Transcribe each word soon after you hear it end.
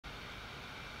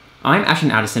I'm Ashton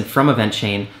Addison from Event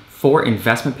Chain for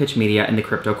Investment Pitch Media and the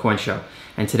Crypto Coin Show.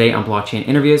 And today on Blockchain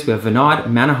Interviews, we have Vinod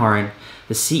Manoharan,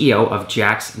 the CEO of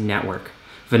JAX.Network.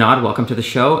 Vinod, welcome to the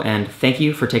show, and thank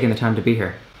you for taking the time to be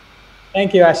here.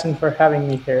 Thank you, Ashton, for having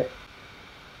me here.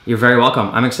 You're very welcome.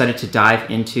 I'm excited to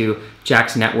dive into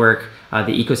JAX.Network,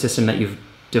 the ecosystem that you've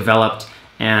developed,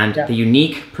 and the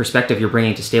unique perspective you're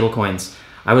bringing to stablecoins.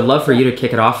 I would love for you to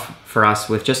kick it off for us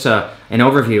with just an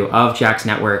overview of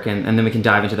JAX.Network, and then we can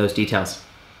dive into those details.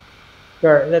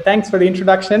 Sure. Thanks for the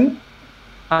introduction.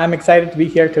 I'm excited to be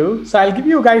here too. So I'll give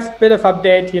you guys a bit of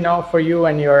update, for you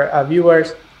and your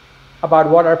viewers about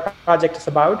what our project is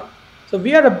about. So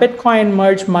we are a Bitcoin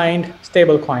merge mined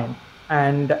stablecoin,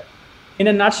 and in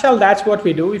a nutshell, that's what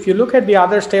we do. If you look at the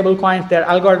other stablecoins, they're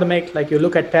algorithmic. Like you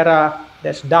look at Terra,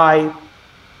 there's DAI,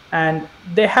 and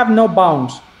they have no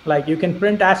bounds. Like you can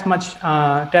print as much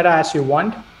Terra as you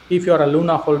want. If you're a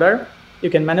Luna holder,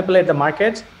 you can manipulate the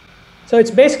markets. So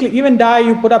it's basically even DAI,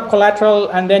 you put up collateral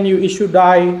and then you issue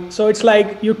DAI. So it's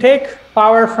like you take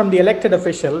power from the elected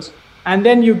officials and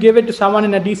then you give it to someone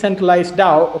in a decentralized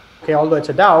DAO. Okay, although it's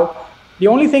a DAO, the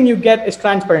only thing you get is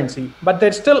transparency, but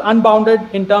they're still unbounded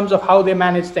in terms of how they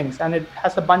manage things, and it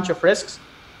has a bunch of risks.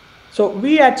 So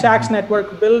we at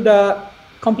JAX.Network build a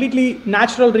completely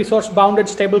natural resource bounded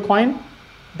stablecoin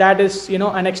that is,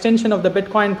 an extension of the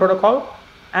Bitcoin protocol.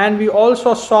 And we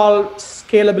also solve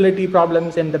scalability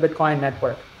problems in the Bitcoin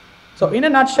network. So in a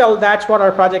nutshell, that's what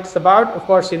our project is about. Of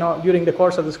course, during the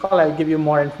course of this call, I'll give you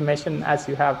more information as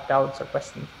you have doubts or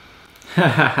questions.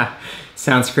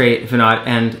 Sounds great, Vinod.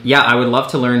 And yeah, I would love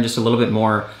to learn just a little bit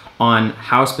more on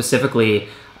how specifically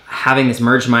having this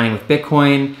merge mining with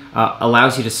Bitcoin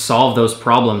allows you to solve those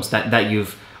problems that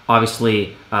you've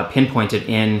obviously pinpointed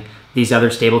in these other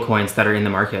stablecoins that are in the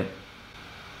market.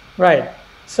 Right.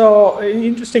 So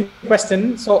interesting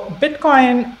question. So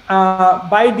Bitcoin,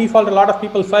 by default, a lot of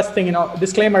people first thing,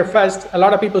 disclaimer first, a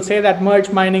lot of people say that merge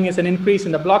mining is an increase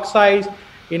in the block size.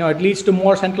 It leads to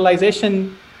more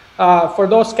centralization. For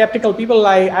those skeptical people,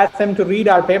 I ask them to read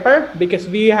our paper because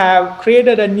we have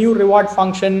created a new reward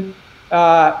function,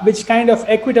 which kind of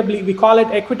equitably, we call it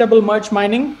equitable merge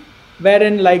mining,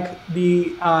 wherein like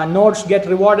the nodes get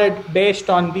rewarded based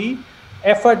on the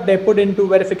effort they put into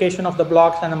verification of the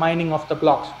blocks and the mining of the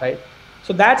blocks, right?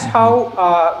 So that's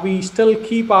how we still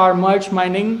keep our merge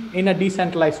mining in a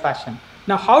decentralized fashion.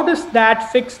 Now, how does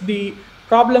that fix the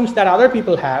problems that other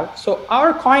people have? So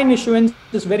our coin issuance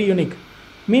is very unique,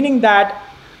 meaning that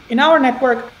in our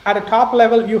network at a top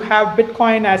level, you have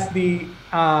Bitcoin as the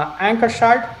anchor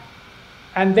shard,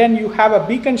 and then you have a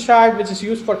beacon shard, which is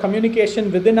used for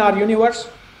communication within our universe.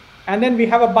 And then we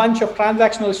have a bunch of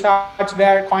transactional shards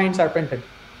where coins are printed.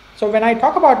 So when I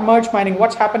talk about merge mining,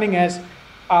 what's happening is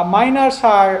miners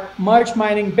are merge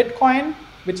mining Bitcoin,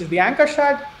 which is the anchor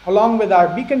shard, along with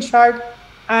our beacon shard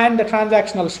and the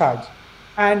transactional shards.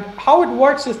 And how it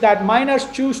works is that miners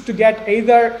choose to get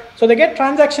either, so they get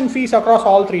transaction fees across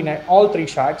all three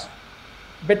shards.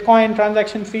 Bitcoin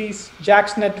transaction fees,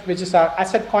 JAX.net, which is our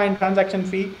asset coin transaction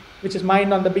fee, which is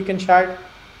mined on the beacon shard.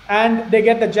 And they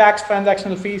get the JAX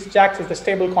transactional fees. JAX is the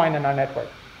stable coin in our network.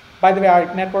 By the way,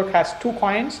 our network has two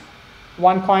coins.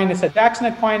 One coin is a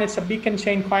JAX.net coin. It's a beacon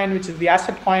chain coin, which is the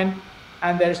asset coin.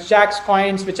 And there's JAX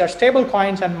coins, which are stable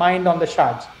coins and mined on the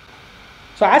shards.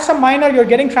 So as a miner, you're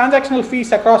getting transactional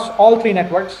fees across all three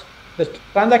networks, the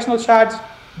transactional shards,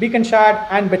 beacon shard,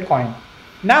 and Bitcoin.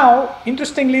 Now,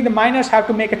 interestingly, the miners have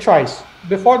to make a choice.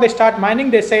 Before they start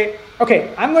mining, they say,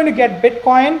 okay, I'm going to get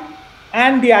Bitcoin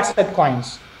and the asset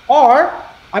coins. Or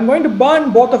I'm going to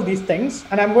burn both of these things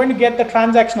and I'm going to get the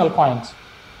transactional coins.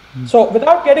 So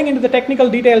without getting into the technical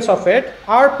details of it,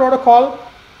 our protocol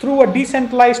through a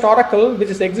decentralized oracle, which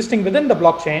is existing within the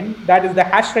blockchain, that is the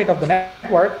hash rate of the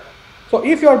network. So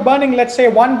if you're burning, let's say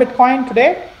 1 Bitcoin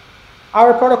today,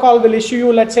 our protocol will issue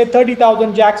you, let's say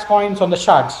 30,000 JAX coins on the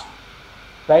shards,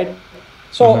 right?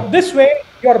 So this way,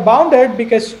 you're bounded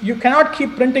because you cannot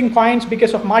keep printing coins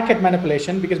because of market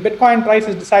manipulation, because Bitcoin price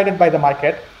is decided by the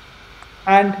market.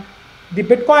 And the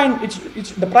Bitcoin,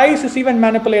 the price is even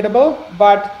manipulatable,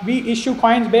 but we issue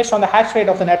coins based on the hash rate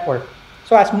of the network.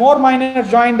 So as more miners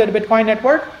join the Bitcoin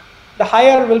network, the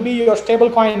higher will be your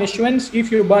stablecoin issuance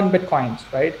if you burn Bitcoins,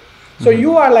 right? So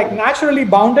you are like naturally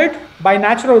bounded by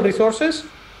natural resources.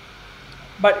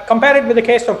 But compare it with the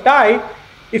case of DAI,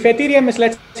 if Ethereum is,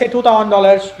 let's say,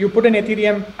 $2,000, you put in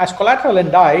Ethereum as collateral in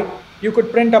DAI, you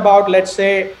could print about, let's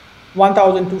say,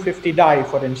 1,250 DAI,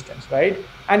 for instance, right?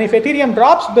 And if Ethereum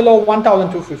drops below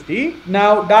 1,250,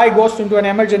 now DAI goes into an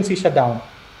emergency shutdown.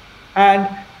 And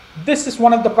this is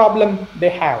one of the problems they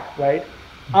have, right?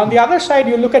 On the other side,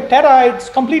 you look at Terra, it's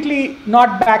completely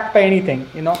not backed by anything.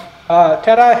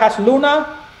 Terra has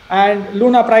Luna, and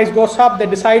Luna price goes up. They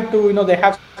decide to, they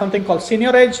have something called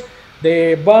seigniorage.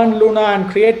 They burn Luna and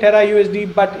create Terra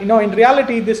USD. But, in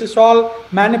reality, this is all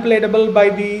manipulatable by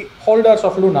the holders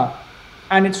of Luna,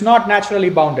 and it's not naturally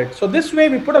bounded. So this way,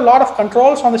 we put a lot of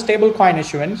controls on the stablecoin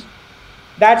issuance.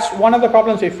 That's one of the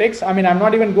problems we fix. I mean, I'm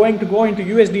not even going to go into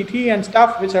USDT and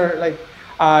stuff, which are like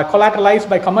collateralized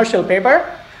by commercial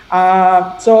paper.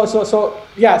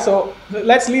 So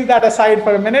let's leave that aside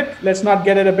for a minute. Let's not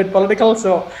get it a bit political.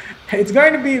 So it's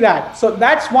going to be that. So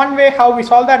that's one way how we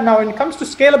solve that. Now, when it comes to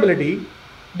scalability,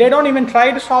 they don't even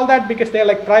try to solve that because they're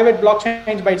like private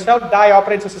blockchains by itself. DAI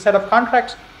operates as a set of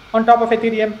contracts on top of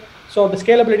Ethereum. So the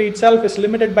scalability itself is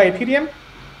limited by Ethereum.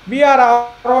 We have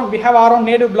our own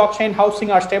native blockchain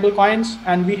housing our stable coins,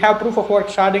 and we have proof of work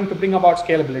sharding to bring about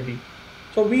scalability.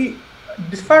 So we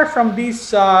differ from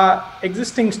these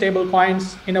existing stable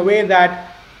coins in a way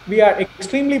that we are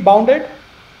extremely bounded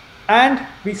and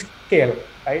we scale,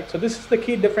 right? So this is the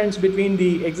key difference between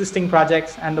the existing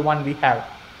projects and the one we have.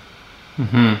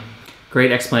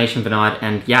 Great explanation, Vinod.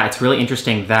 And yeah, it's really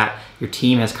interesting that your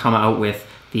team has come out with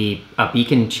the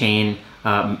beacon chain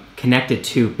connected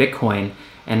to Bitcoin.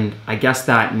 And I guess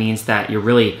that means that you're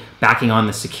really backing on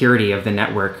the security of the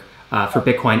network for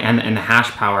Bitcoin and the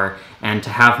hash power, and to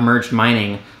have merged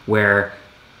mining where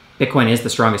Bitcoin is the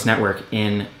strongest network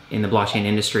in the blockchain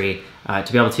industry,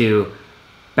 to be able to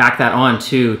back that on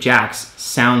to JAX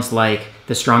sounds like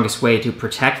the strongest way to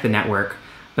protect the network.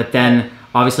 But then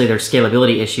obviously there's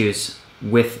scalability issues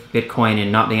with Bitcoin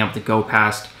and not being able to go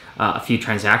past a few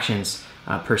transactions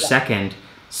per second.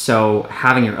 So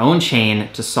having your own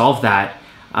chain to solve that,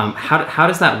 how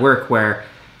does that work where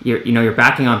you're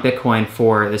backing on Bitcoin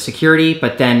for the security,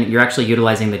 but then you're actually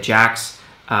utilizing the JAX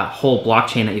whole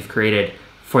blockchain that you've created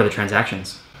for the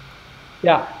transactions?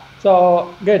 Yeah,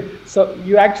 so good. So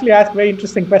you actually asked very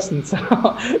interesting questions.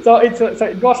 So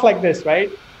it goes like this,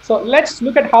 right? So let's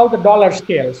look at how the dollar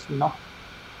scales.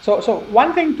 So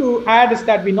one thing to add is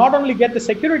that we not only get the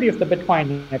security of the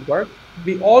Bitcoin network,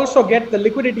 we also get the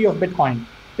liquidity of Bitcoin.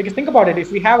 Because think about it,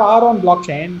 if we have our own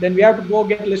blockchain, then we have to go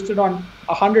get listed on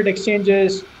 100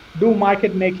 exchanges, do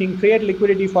market making, create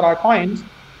liquidity for our coins.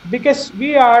 Because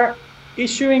we are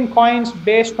issuing coins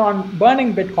based on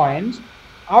burning Bitcoins,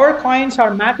 our coins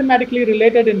are mathematically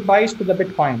related in price to the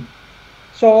Bitcoin.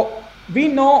 So we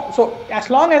know, so as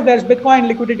long as there's Bitcoin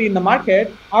liquidity in the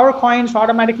market, our coins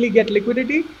automatically get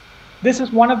liquidity. This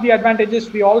is one of the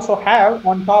advantages we also have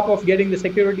on top of getting the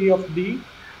security of the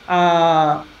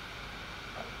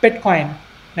Bitcoin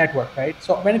network, right?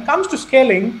 So when it comes to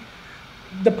scaling,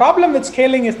 the problem with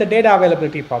scaling is the data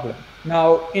availability problem.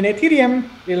 Now in Ethereum,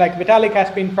 like Vitalik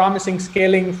has been promising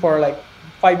scaling for like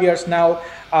 5 years now,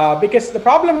 because the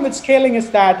problem with scaling is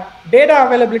that data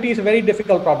availability is a very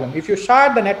difficult problem. If you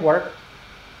shard the network,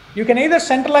 you can either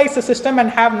centralize the system and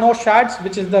have no shards,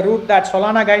 which is the route that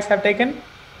Solana guys have taken.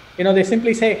 They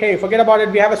simply say, hey, forget about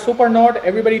it. We have a super node.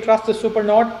 Everybody trusts the super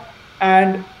node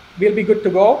and we'll be good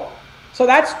to go. So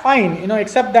that's fine,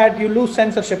 except that you lose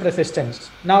censorship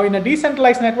resistance. Now in a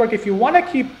decentralized network, if you want to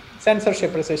keep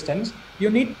censorship resistance, you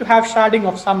need to have sharding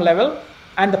of some level.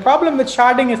 And the problem with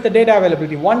sharding is the data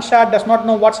availability. One shard does not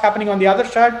know what's happening on the other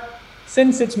shard.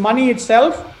 Since it's money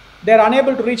itself, they're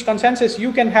unable to reach consensus.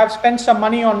 You can have spent some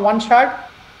money on one shard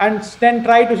and then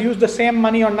try to use the same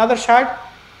money on another shard.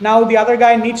 Now the other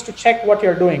guy needs to check what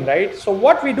you're doing, right? So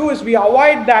what we do is we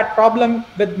avoid that problem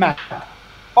with math.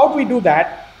 How do we do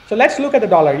that? So let's look at the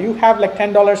dollar. You have like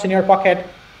 $10 in your pocket.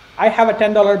 I have a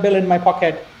 $10 bill in my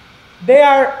pocket. They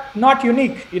are not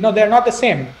unique, they're not the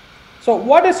same. So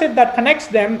what is it that connects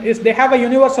them is they have a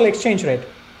universal exchange rate.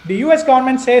 The US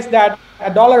government says that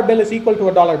a dollar bill is equal to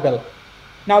a dollar bill.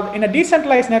 Now in a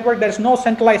decentralized network, there's no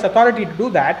centralized authority to do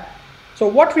that. So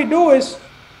what we do is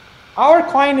our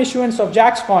coin issuance of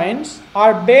JAX coins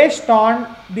are based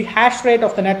on the hash rate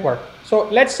of the network. So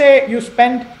let's say you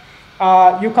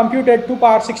computed 2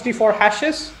 power 64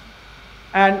 hashes,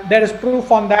 and there is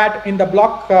proof on that in the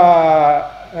block,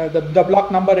 the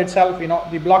block number itself,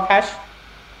 the block hash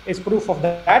is proof of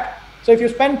that. So if you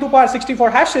spend 2 power 64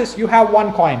 hashes, you have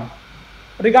one coin,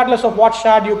 regardless of what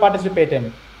shard you participate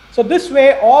in. So this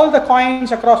way, all the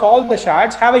coins across all the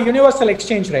shards have a universal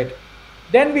exchange rate.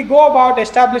 Then we go about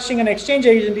establishing an exchange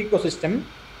agent ecosystem,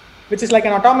 which is like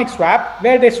an atomic swap,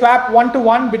 where they swap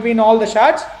 1-to-1 between all the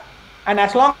shards. And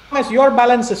as long as your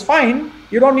balance is fine,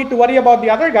 you don't need to worry about the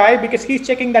other guy because he's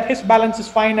checking that his balance is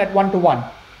fine at 1-to-1.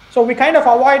 So we kind of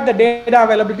avoid the data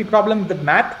availability problem with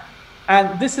math.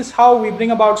 And this is how we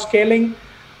bring about scaling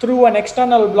through an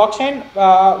external blockchain.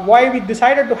 Why we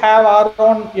decided to have our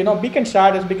own, beacon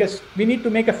shard is because we need to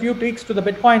make a few tweaks to the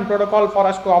Bitcoin protocol for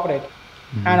us to operate.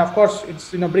 And of course,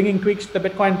 it's bringing tweaks to the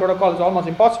Bitcoin protocol is almost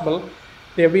impossible.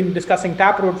 They've been discussing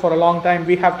Taproot for a long time.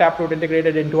 We have Taproot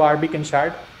integrated into our beacon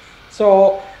shard.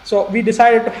 So we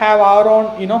decided to have our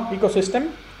own,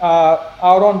 ecosystem,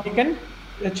 our own beacon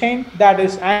chain that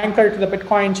is anchored to the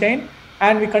Bitcoin chain,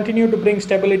 and we continue to bring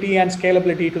stability and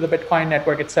scalability to the Bitcoin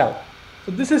network itself.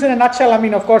 So this is in a nutshell.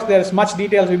 Of course, there's much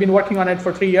details. We've been working on it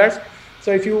for 3 years.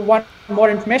 So if you want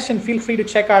more information, feel free to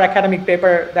check our academic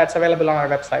paper that's available on our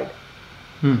website.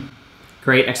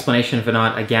 Great explanation,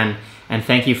 Vinod, again, and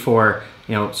thank you for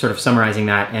sort of summarizing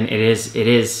that. And it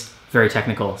is very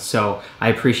technical, so I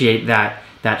appreciate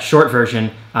that short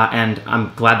version, and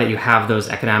I'm glad that you have those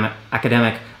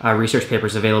academic research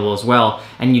papers available as well.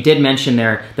 And you did mention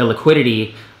there the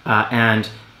liquidity and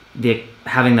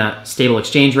having the stable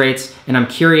exchange rates, and I'm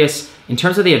curious in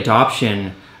terms of the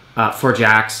adoption for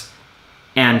JAX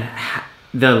and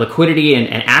the liquidity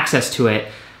and access to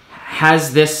it.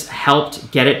 Has this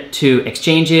helped get it to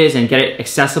exchanges and get it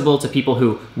accessible to people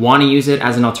who want to use it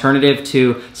as an alternative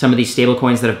to some of these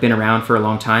stablecoins that have been around for a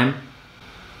long time?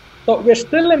 So we're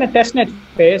still in a testnet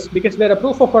phase because we're a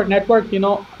proof of work network.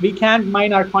 We can't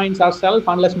mine our coins ourselves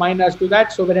unless miners do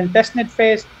that. So we're in testnet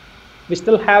phase. We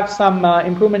still have some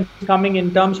improvements coming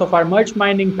in terms of our merge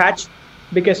mining patch,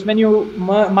 because when you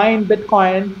mine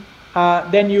Bitcoin,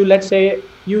 then you, let's say,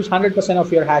 use 100% of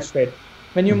your hash rate.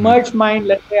 When you merge mine,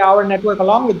 let's say, our network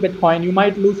along with Bitcoin, you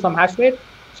might lose some hash rate.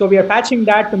 So we are patching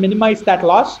that to minimize that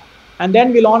loss. And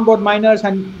then we'll onboard miners,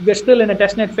 and we're still in a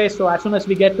testnet phase. So as soon as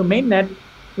we get to mainnet,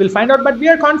 we'll find out. But we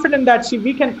are confident that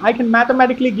I can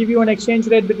mathematically give you an exchange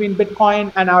rate between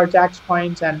Bitcoin and our JAX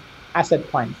coins and asset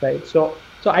coins, right? So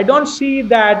I don't see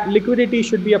that liquidity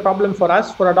should be a problem for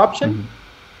us for adoption.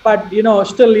 But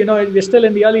still, we're still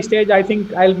in the early stage. I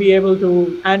think I'll be able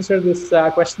to answer this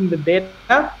question with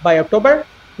data by October.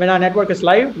 When our network is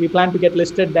live, we plan to get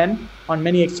listed then on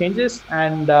many exchanges,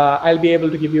 and I'll be able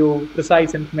to give you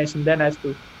precise information then as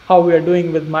to how we are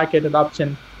doing with market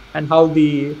adoption and how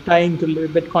the tying to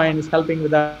Bitcoin is helping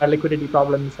with our liquidity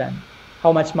problems and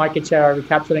how much market share are we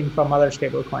capturing from other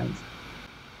stable coins.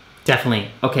 Definitely.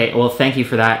 Okay, well, thank you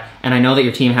for that. And I know that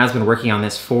your team has been working on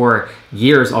this for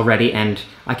years already, and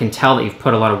I can tell that you've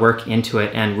put a lot of work into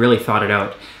it and really thought it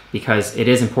out, because it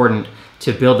is important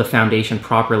to build the foundation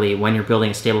properly when you're building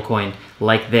a stablecoin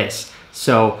like this.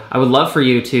 So I would love for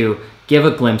you to give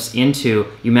a glimpse into,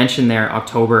 you mentioned their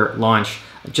October launch,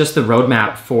 just the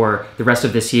roadmap for the rest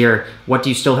of this year. What do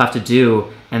you still have to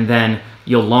do? And then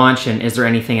you'll launch, and is there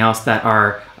anything else that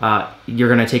are you're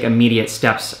going to take immediate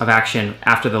steps of action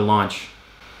after the launch?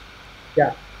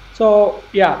 So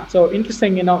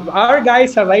interesting. Our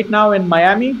guys are right now in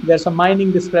Miami. There's a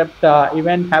mining disrupt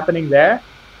event happening there.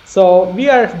 So we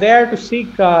are there to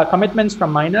seek commitments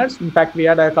from miners. In fact, we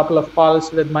had a couple of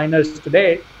calls with miners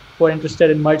today who are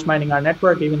interested in merge mining our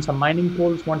network. Even some mining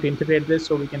pools want to integrate this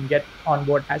so we can get on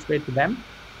board hash rate to them.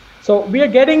 So we are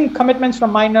getting commitments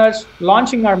from miners,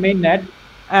 launching our mainnet,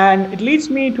 and it leads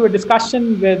me to a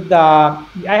discussion with, I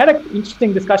had an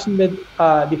interesting discussion with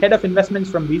the head of investments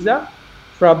from Visa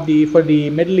for the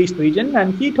Middle East region.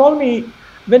 And he told me,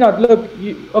 Vinod,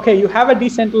 look, you have a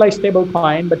decentralized stable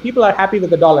coin, but people are happy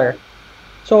with the dollar.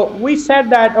 So we said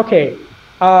that,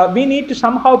 we need to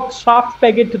somehow soft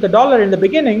peg it to the dollar in the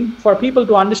beginning for people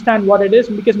to understand what it is,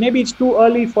 because maybe it's too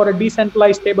early for a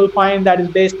decentralized stable coin that is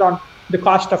based on the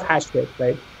cost of hash rate,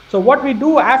 right? So what we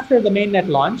do after the mainnet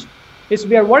launch is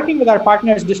we are working with our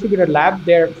partners, Distributed Lab.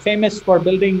 They're famous for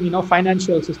building,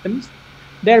 financial systems.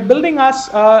 They're building us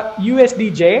a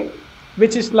USDJ,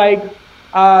 which is like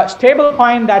a stable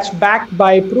coin that's backed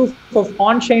by proof of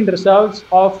on-chain reserves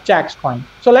of JAX coin.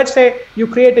 So let's say you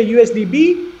create a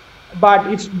USDB, but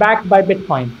it's backed by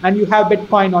Bitcoin, and you have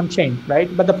Bitcoin on chain, right?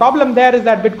 But the problem there is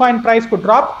that Bitcoin price could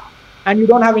drop, and you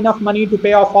don't have enough money to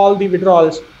pay off all the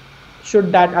withdrawals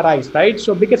should that arise, right?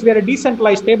 So because we are a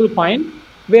decentralized stable coin,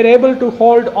 we're able to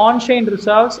hold on-chain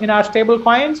reserves in our stable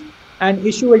coins and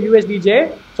issue a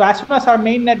USDJ. So as soon as our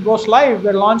mainnet goes live,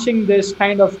 we're launching this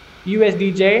kind of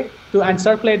USDJ and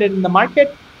circulate it in the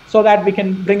market so that we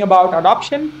can bring about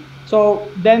adoption. So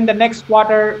then the next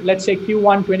quarter, let's say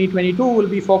Q1 2022, will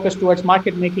be focused towards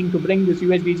market making to bring this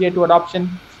USDJ to adoption.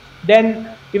 Then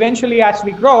eventually, as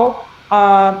we grow,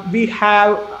 we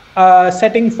have a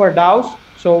setting for DAOs.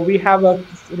 So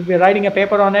we're writing a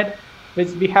paper on it, which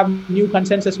we have new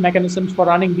consensus mechanisms for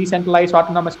running decentralized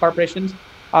autonomous corporations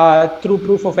through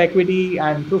proof of equity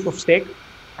and proof of stake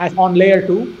as on layer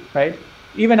 2, right?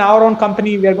 Even our own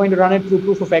company, we are going to run it through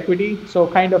proof of equity. So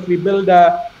kind of we build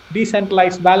a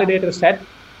decentralized validator set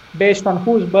based on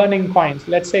who's burning coins.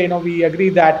 Let's say, we agree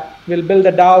that we'll build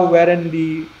a DAO wherein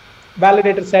the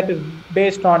validator set is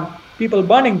based on people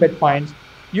burning Bitcoins.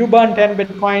 You burn 10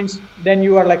 Bitcoins, then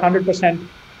you are like 100%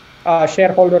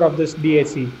 shareholder of this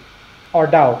DAC or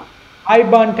DAO. I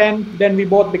burn 10, then we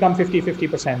both become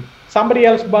 50%. Somebody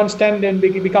else burns 10, then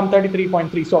we become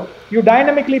 33.3. So you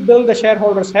dynamically build the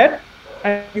shareholder's head,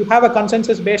 and you have a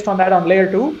consensus based on that on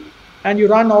layer 2, and you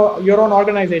run your own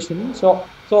organization. So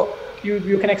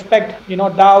you can expect,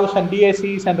 DAOs and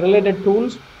DACs and related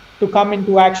tools to come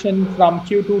into action from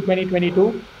Q2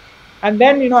 2022. And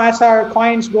then, as our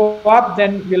coins go up,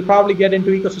 then we'll probably get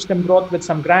into ecosystem growth with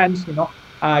some grants,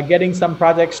 getting some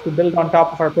projects to build on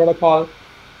top of our protocol.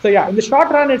 So yeah, in the short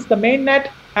run, it's the mainnet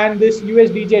and this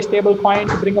USDJ stablecoin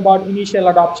to bring about initial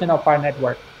adoption of our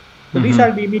network. So these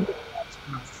are the immediate plans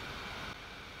for us.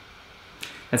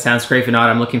 That sounds great, Vinod.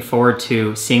 I'm looking forward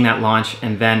to seeing that launch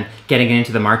and then getting it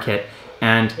into the market.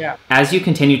 And as you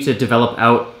continue to develop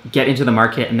out, get into the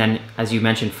market, and then, as you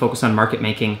mentioned, focus on market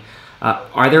making,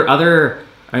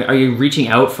 are you reaching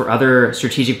out for other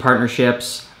strategic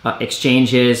partnerships,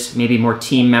 exchanges, maybe more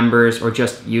team members, or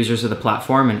just users of the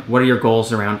platform? And what are your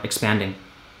goals around expanding?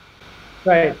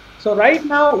 Right. So right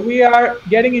now we are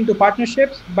getting into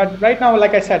partnerships, but right now,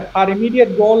 like I said, our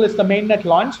immediate goal is the mainnet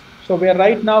launch. So we are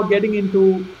right now getting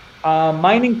into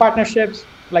mining partnerships.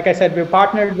 Like I said, we've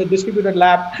partnered with Distributed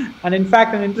Lab. And in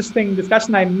fact, an interesting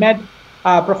discussion, I met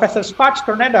Professor Scott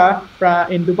Stornetta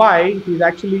in Dubai. He's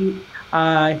actually,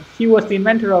 he was the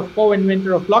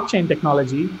co-inventor of blockchain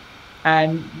technology.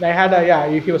 And I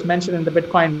had he was mentioned in the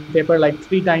Bitcoin paper like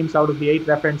 3 times out of the 8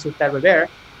 references that were there.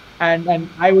 And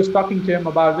I was talking to him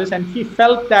about this, and he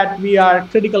felt that we are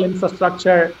critical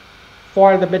infrastructure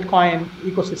for the Bitcoin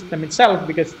ecosystem itself,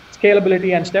 because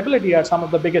scalability and stability are some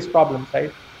of the biggest problems,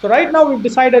 right? So right now we've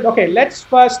decided, okay, let's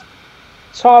first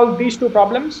solve these 2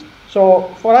 problems. So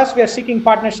for us, we are seeking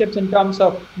partnerships in terms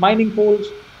of mining pools.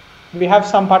 We have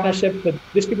some partnerships with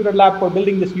Distributed Lab for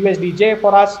building this USDJ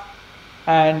for us.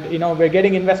 And, we're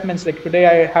getting investments. Like today,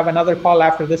 I have another call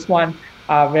after this one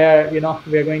where,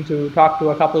 we're going to talk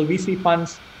to a couple VC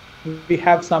funds. We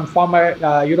have some former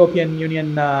European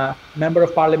Union member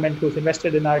of parliament who's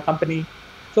invested in our company.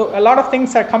 So a lot of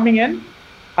things are coming in.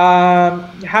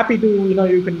 Happy to,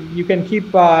 you can keep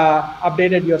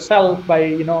updated yourself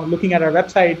by, looking at our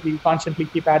website. We constantly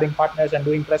keep adding partners and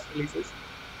doing press releases.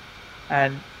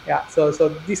 And yeah, so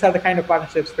these are the kind of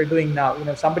partnerships we're doing now.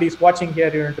 If somebody's watching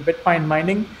here, you're into Bitcoin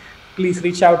mining, please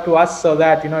reach out to us so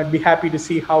that, I'd be happy to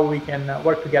see how we can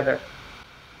work together.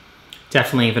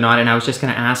 Definitely, Vinod. And I was just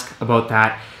going to ask about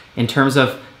that in terms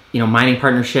of, mining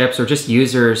partnerships or just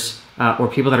users or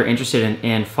people that are interested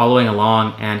in following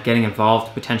along and getting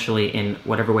involved potentially in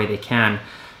whatever way they can.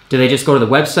 Do they just go to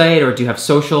the website, or do you have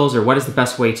socials, or what is the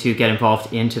best way to get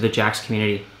involved into the JAX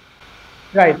community?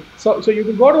 Right. So you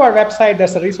can go to our website.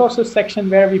 There's a resources section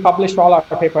where we publish all our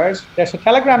papers. There's a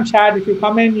Telegram chat. If you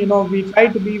come in, we try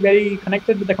to be very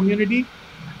connected with the community.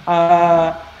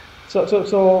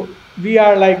 So we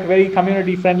are like very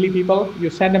community friendly people. You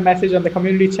send a message on the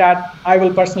community chat. I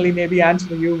will personally maybe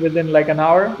answer you within like an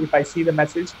hour if I see the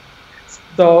message.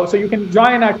 So you can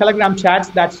join our Telegram chats.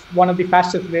 That's one of the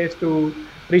fastest ways to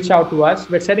reach out to us.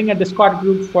 We're setting a Discord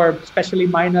group for especially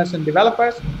miners and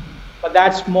developers, but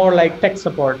that's more like tech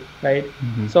support, right?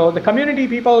 So the community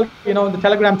people, the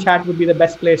Telegram chat would be the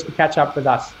best place to catch up with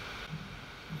us.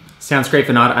 Sounds great,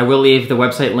 Vinod. I will leave the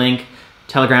website link,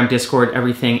 Telegram, Discord,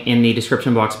 everything in the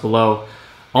description box below.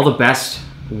 All the best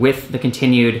with the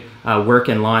continued work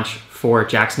and launch for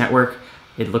JAX.Network.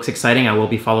 It looks exciting. I will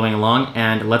be following along,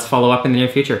 and let's follow up in the near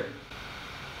future.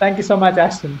 Thank you so much,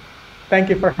 Ashton. Thank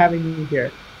you for having me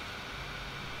here.